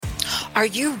Are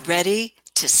you ready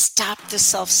to stop the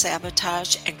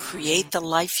self-sabotage and create the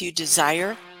life you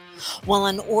desire? Well,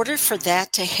 in order for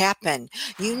that to happen,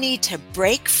 you need to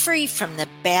break free from the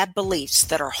bad beliefs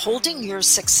that are holding your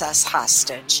success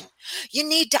hostage. You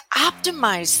need to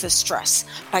optimize the stress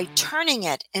by turning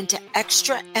it into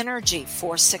extra energy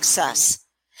for success.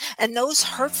 And those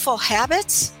hurtful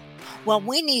habits? Well,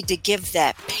 we need to give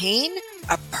that pain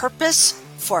a purpose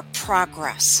for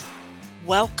progress.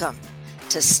 Welcome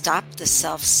to Stop the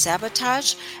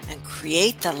Self-Sabotage and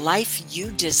Create the Life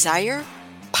You Desire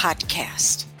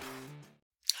podcast.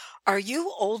 Are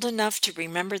you old enough to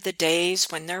remember the days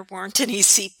when there weren't any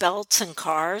seatbelts in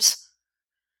cars?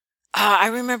 I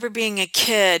remember being a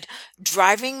kid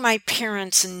driving my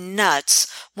parents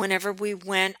nuts whenever we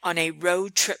went on a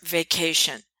road trip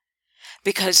vacation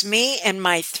because me and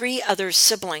my three other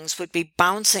siblings would be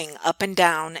bouncing up and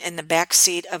down in the back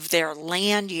seat of their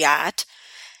land yacht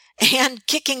and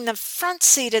kicking the front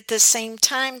seat at the same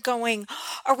time, going,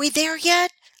 "Are we there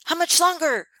yet? How much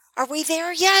longer? Are we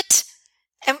there yet?"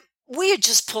 And we had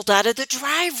just pulled out of the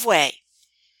driveway.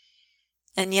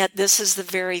 And yet this is the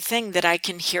very thing that I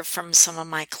can hear from some of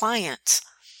my clients.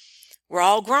 We're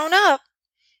all grown up,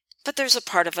 but there's a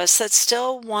part of us that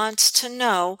still wants to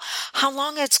know how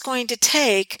long it's going to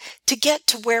take to get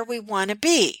to where we want to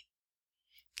be.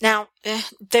 Now,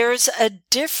 there's a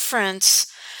difference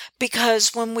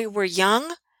because when we were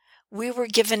young, we were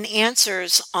given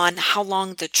answers on how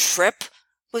long the trip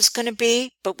was going to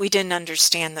be, but we didn't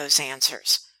understand those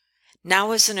answers.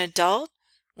 Now, as an adult,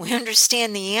 we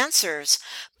understand the answers,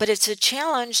 but it's a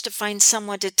challenge to find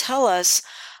someone to tell us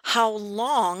how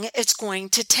long it's going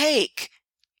to take.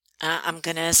 I'm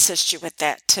going to assist you with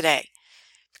that today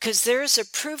because there's a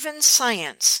proven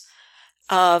science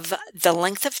of the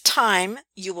length of time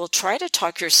you will try to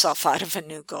talk yourself out of a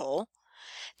new goal,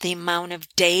 the amount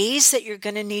of days that you're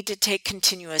going to need to take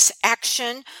continuous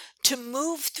action to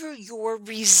move through your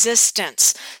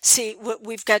resistance. See,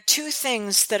 we've got two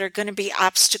things that are going to be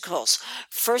obstacles.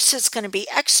 First, it's going to be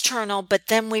external, but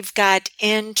then we've got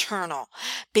internal,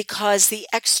 because the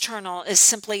external is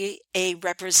simply a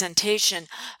representation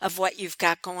of what you've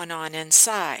got going on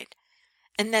inside.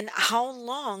 And then how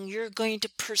long you're going to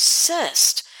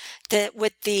persist that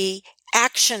with the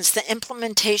actions, the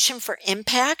implementation for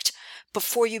impact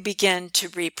before you begin to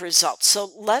reap results. So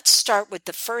let's start with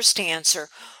the first answer,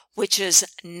 which is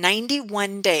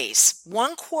 91 days.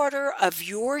 1/4 of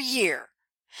your year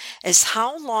is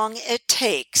how long it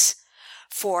takes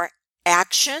for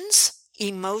actions,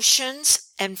 emotions,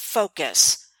 and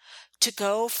focus to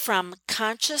go from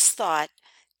conscious thought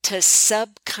to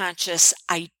subconscious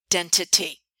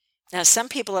identity. Now, some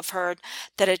people have heard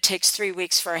that it takes 3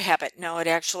 weeks for a habit. No, it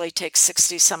actually takes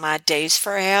 60 some odd days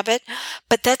for a habit,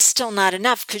 but that's still not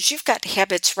enough because you've got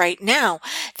habits right now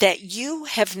that you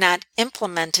have not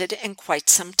implemented in quite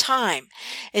some time.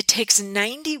 It takes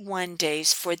 91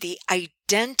 days for the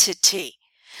identity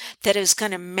that is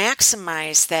going to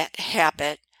maximize that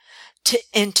habit to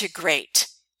integrate.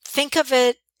 Think of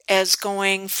it as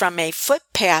going from a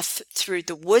footpath through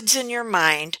the woods in your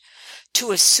mind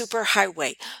to a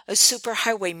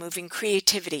superhighway moving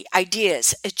creativity,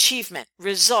 ideas, achievement,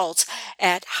 results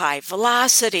at high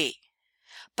velocity.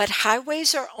 But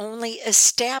highways are only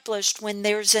established when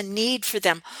there's a need for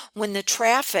them, when the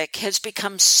traffic has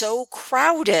become so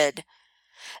crowded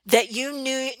that you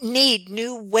need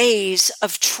new ways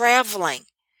of traveling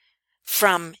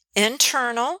from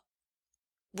internal,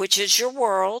 which is your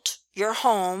world, your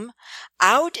home,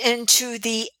 out into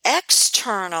the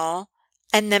external,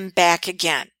 and then back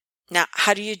again. Now,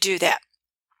 how do you do that?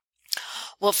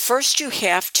 Well, first you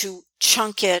have to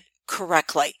chunk it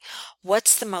correctly.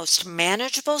 What's the most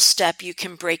manageable step you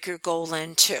can break your goal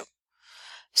into?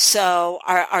 So,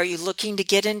 are you looking to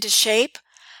get into shape?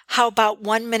 How about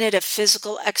 1 minute of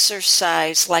physical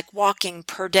exercise like walking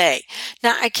per day?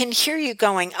 Now, I can hear you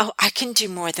going, "Oh, I can do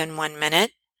more than 1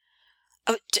 minute."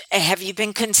 Oh, have you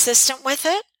been consistent with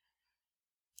it?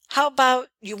 How about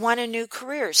you want a new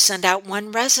career? Send out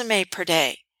 1 resume per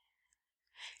day.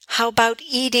 How about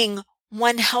eating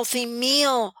 1 healthy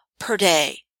meal per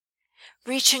day?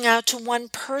 Reaching out to 1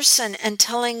 person and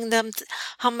telling them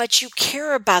how much you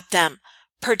care about them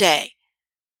per day.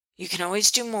 You can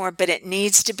always do more, but it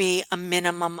needs to be a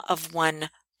minimum of 1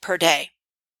 per day.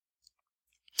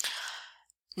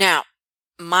 Now,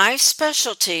 my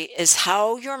specialty is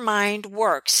how your mind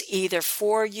works, either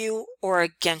for you or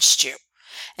against you.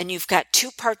 And you've got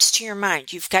 2 parts to your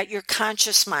mind. You've got your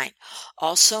conscious mind,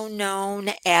 also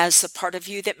known as the part of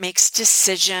you that makes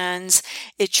decisions.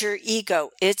 It's your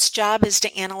ego. Its job is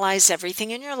to analyze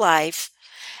everything in your life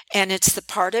And it's the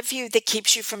part of you that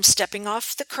keeps you from stepping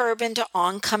off the curb into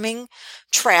oncoming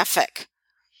traffic.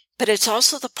 But it's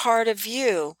also the part of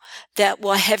you that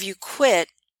will have you quit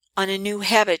on a new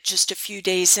habit just a few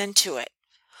days into it.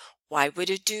 Why would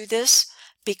it do this?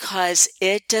 Because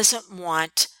it doesn't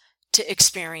want to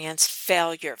experience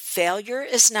failure. Failure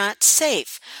is not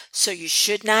safe, so you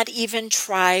should not even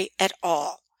try at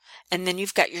all. And then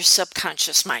you've got your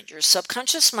subconscious mind. Your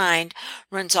subconscious mind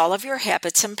runs all of your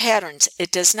habits and patterns.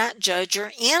 It does not judge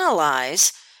or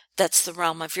analyze. That's the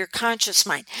realm of your conscious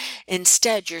mind.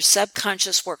 Instead, your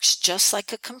subconscious works just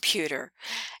like a computer,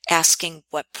 asking,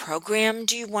 what program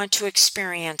do you want to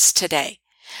experience today?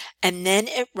 And then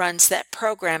it runs that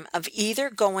program of either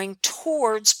going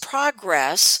towards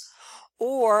progress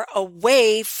or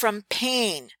away from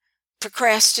pain,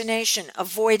 procrastination,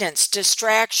 avoidance,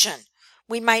 distraction.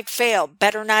 We might fail.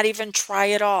 Better not even try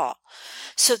at all.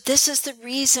 So this is the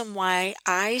reason why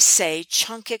I say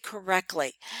chunk it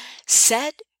correctly.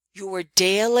 Set your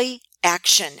daily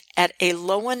action at a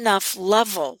low enough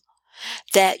level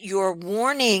that your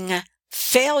warning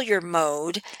failure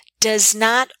mode does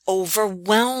not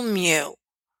overwhelm you.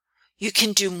 You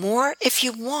can do more if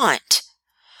you want,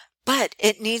 but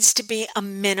it needs to be a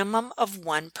minimum of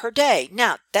 1 per day.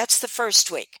 Now, that's the first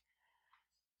week.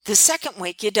 The second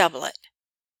week, you double it.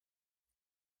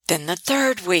 Then the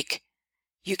third week,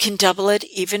 you can double it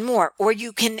even more, or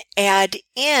you can add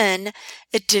in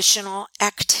additional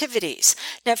activities.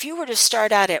 Now, if you were to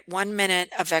start out at 1 minute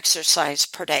of exercise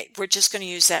per day, we're just going to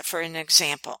use that for an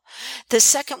example. The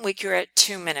second week, you're at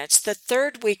 2 minutes. The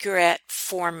third week, you're at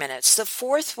 4 minutes. The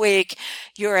fourth week,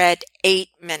 you're at 8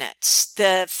 minutes.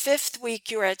 The fifth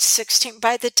week, you're at 16.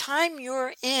 By the time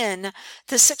you're in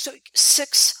the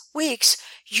 6 weeks,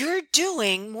 you're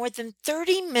doing more than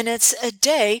 30 minutes a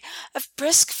day of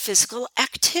brisk physical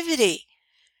activity.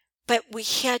 But we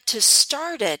had to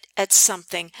start it at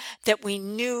something that we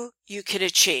knew you could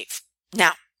achieve.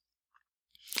 Now,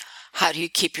 how do you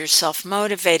keep yourself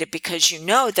motivated? Because you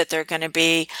know that they're going to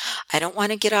be, I don't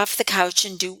want to get off the couch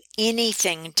and do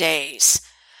anything days.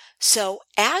 So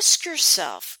ask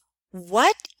yourself,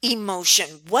 what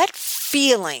emotion, what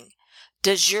feeling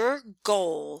does your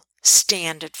goal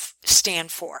stand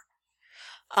for?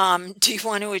 Do you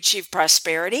want to achieve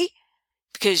prosperity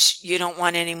because you don't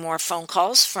want any more phone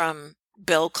calls from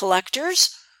bill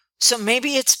collectors? So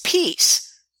maybe it's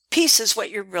peace. Peace is what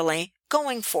you're really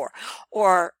going for.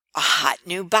 Or a hot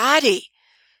new body.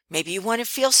 Maybe you want to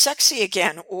feel sexy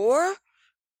again. Or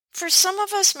for some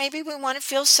of us, maybe we want to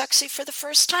feel sexy for the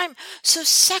first time. So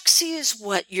sexy is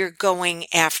what you're going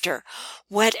after.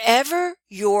 Whatever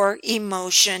your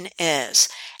emotion is,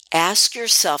 ask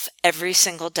yourself every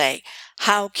single day,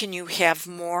 how can you have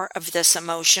more of this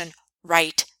emotion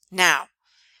right now?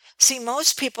 See,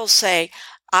 most people say,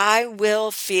 I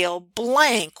will feel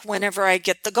blank whenever I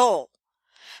get the goal.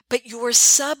 But your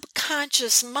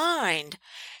subconscious mind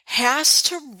has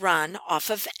to run off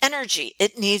of energy.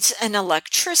 It needs an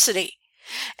electricity.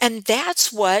 And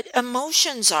that's what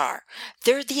emotions are.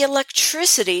 They're the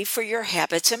electricity for your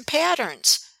habits and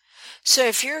patterns. So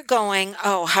if you're going,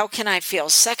 oh, how can I feel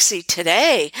sexy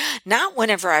today? Not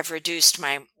whenever I've reduced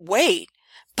my weight,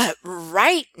 but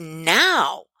right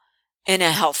now in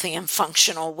a healthy and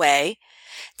functional way,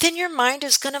 then your mind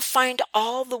is going to find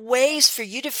all the ways for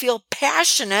you to feel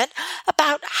passionate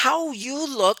about how you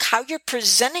look, how you're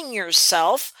presenting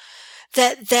yourself,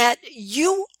 that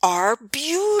you are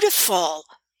beautiful,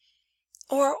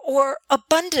 or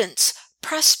abundance,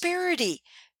 prosperity,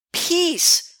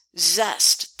 peace,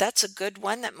 zest. That's a good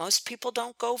one that most people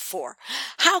don't go for.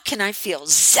 How can I feel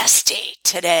zesty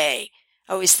today?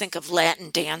 I always think of Latin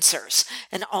dancers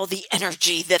and all the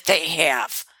energy that they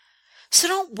have. So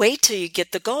don't wait till you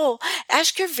get the goal.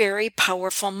 Ask your very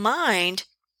powerful mind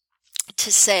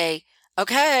to say,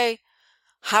 okay,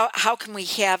 how can we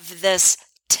have this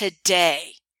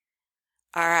today?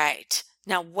 All right.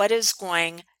 Now, what is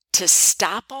going to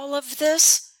stop all of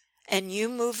this and you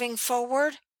moving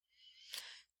forward?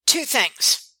 2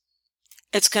 things.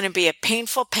 It's going to be a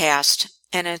painful past,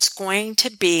 and it's going to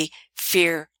be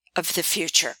fear of the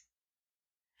future.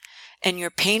 And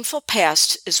your painful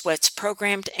past is what's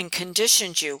programmed and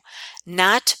conditioned you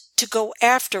not to go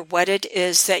after what it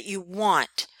is that you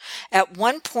want. At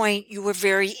one point, you were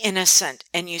very innocent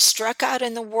and you struck out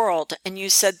in the world and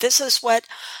you said, this is what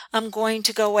I'm going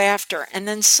to go after. And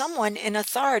then someone in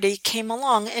authority came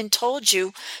along and told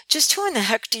you, just who in the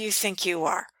heck do you think you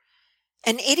are?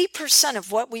 And 80%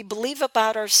 of what we believe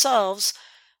about ourselves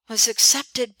was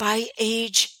accepted by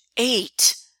age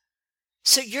 8.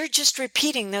 So you're just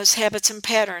repeating those habits and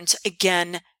patterns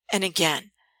again and again.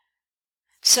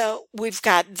 So we've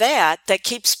got that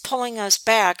keeps pulling us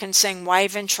back and saying, why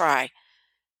even try?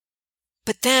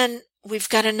 But then we've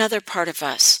got another part of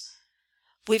us.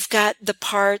 We've got the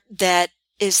part that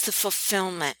is the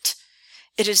fulfillment.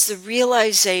 It is the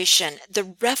realization,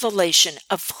 the revelation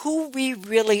of who we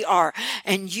really are.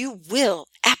 And you will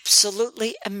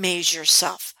absolutely amaze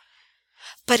yourself.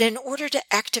 But in order to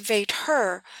activate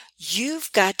her,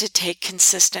 you've got to take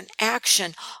consistent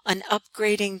action on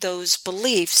upgrading those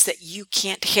beliefs that you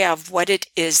can't have what it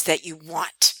is that you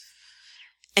want.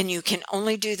 And you can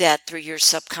only do that through your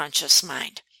subconscious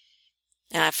mind.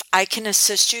 Now, if I can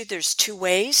assist you, there's two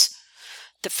ways.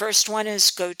 The first one is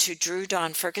go to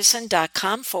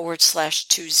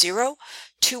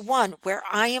drewdonferguson.com/2021, where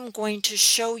I am going to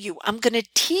show you, I'm going to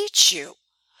teach you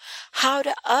how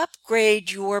to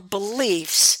upgrade your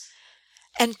beliefs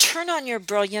and turn on your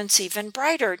brilliance even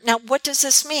brighter. Now, what does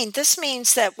this mean? This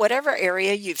means that whatever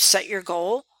area you've set your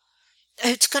goal,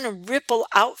 it's going to ripple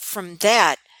out from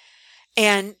that.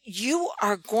 And you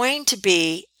are going to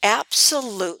be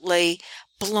absolutely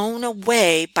blown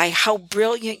away by how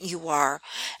brilliant you are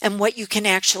and what you can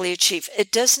actually achieve.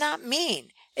 It does not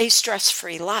mean a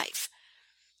stress-free life.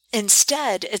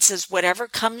 Instead, it says whatever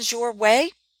comes your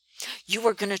way, you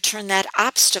are going to turn that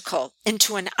obstacle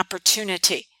into an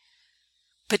opportunity.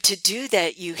 But to do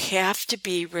that, you have to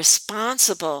be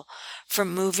responsible for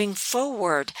moving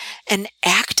forward and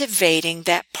activating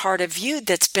that part of you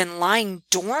that's been lying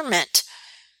dormant.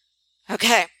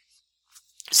 Okay.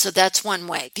 So that's one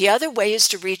way. The other way is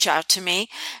to reach out to me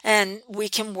and we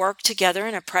can work together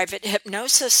in a private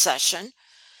hypnosis session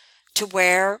to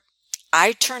where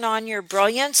I turn on your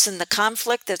brilliance and the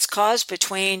conflict that's caused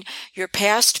between your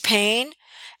past pain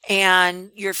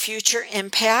and your future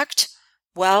impact.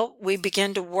 Well, we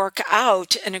begin to work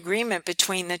out an agreement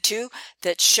between the two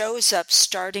that shows up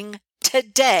starting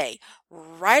today,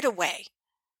 right away.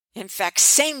 In fact,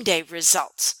 same day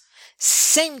results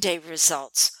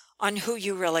on who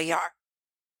you really are.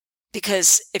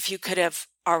 Because if you could have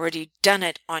already done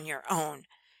it on your own,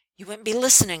 you wouldn't be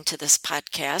listening to this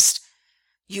podcast.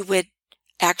 You would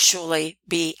actually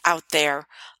be out there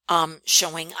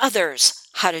showing others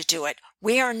how to do it.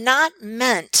 We are not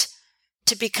meant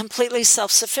to be completely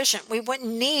self-sufficient. We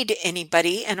wouldn't need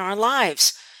anybody in our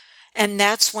lives. And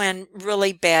that's when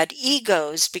really bad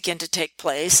egos begin to take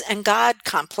place and God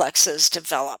complexes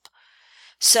develop.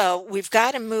 So we've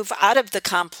got to move out of the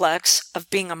complex of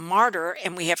being a martyr,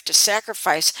 and we have to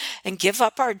sacrifice and give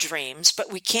up our dreams,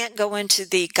 but we can't go into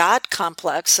the God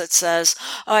complex that says,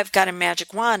 oh, I've got a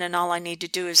magic wand and all I need to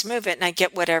do is move it and I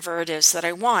get whatever it is that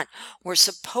I want. We're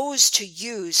supposed to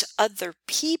use other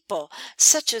people,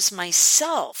 such as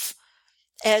myself,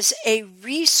 as a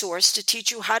resource to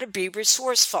teach you how to be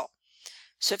resourceful.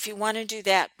 So if you want to do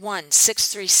that,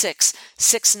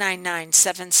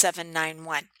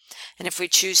 1-636-699-7791. And if we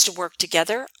choose to work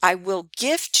together, I will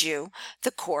gift you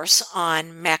the course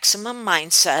on Maximum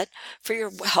Mindset for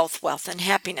your health, wealth, and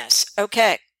happiness.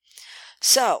 Okay,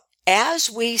 so as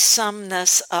we sum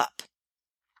this up,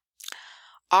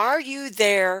 are you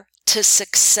there to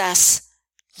success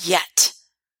yet?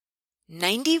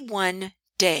 91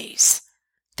 days.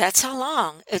 That's how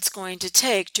long it's going to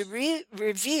take to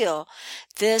reveal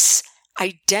this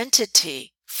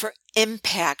identity for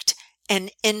impact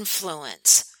and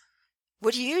influence.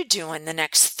 What do you do in the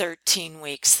next 13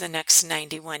 weeks, the next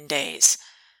 91 days?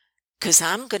 Because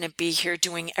I'm going to be here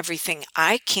doing everything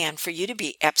I can for you to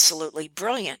be absolutely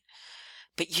brilliant.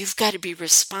 But you've got to be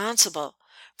responsible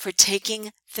for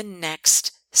taking the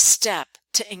next step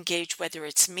to engage, whether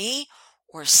it's me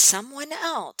or someone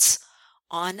else,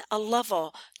 on a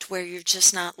level to where you're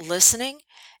just not listening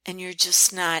and you're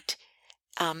just not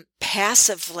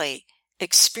passively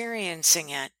experiencing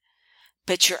it,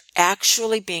 but you're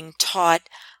actually being taught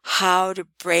how to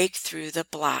break through the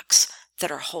blocks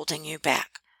that are holding you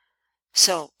back.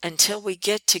 So until we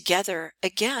get together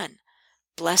again,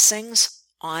 blessings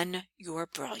on your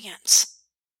brilliance.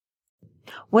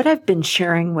 What I've been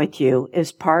sharing with you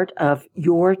is part of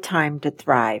your time to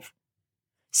thrive.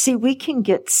 See, we can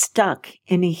get stuck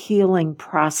in a healing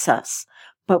process,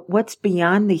 but what's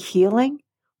beyond the healing?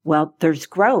 Well, there's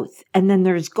growth, and then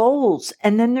there's goals,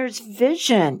 and then there's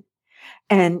vision.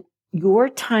 And your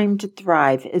time to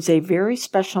thrive is a very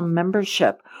special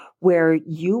membership where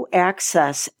you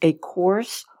access a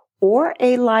course or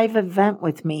a live event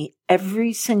with me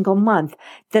every single month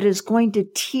that is going to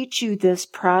teach you this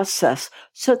process.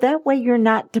 So that way you're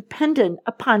not dependent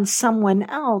upon someone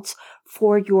else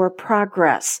for your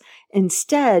progress.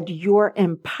 Instead, you're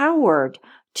empowered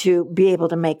to be able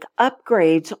to make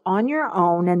upgrades on your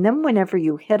own. And then whenever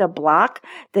you hit a block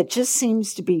that just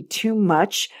seems to be too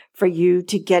much for you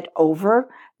to get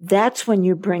over, that's when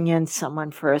you bring in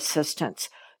someone for assistance.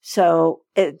 So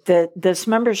this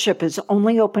membership is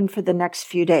only open for the next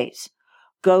few days.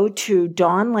 Go to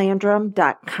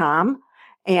dawnlandrum.com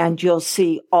and you'll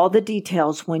see all the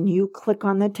details when you click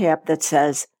on the tab that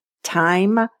says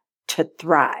Time to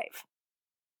Thrive.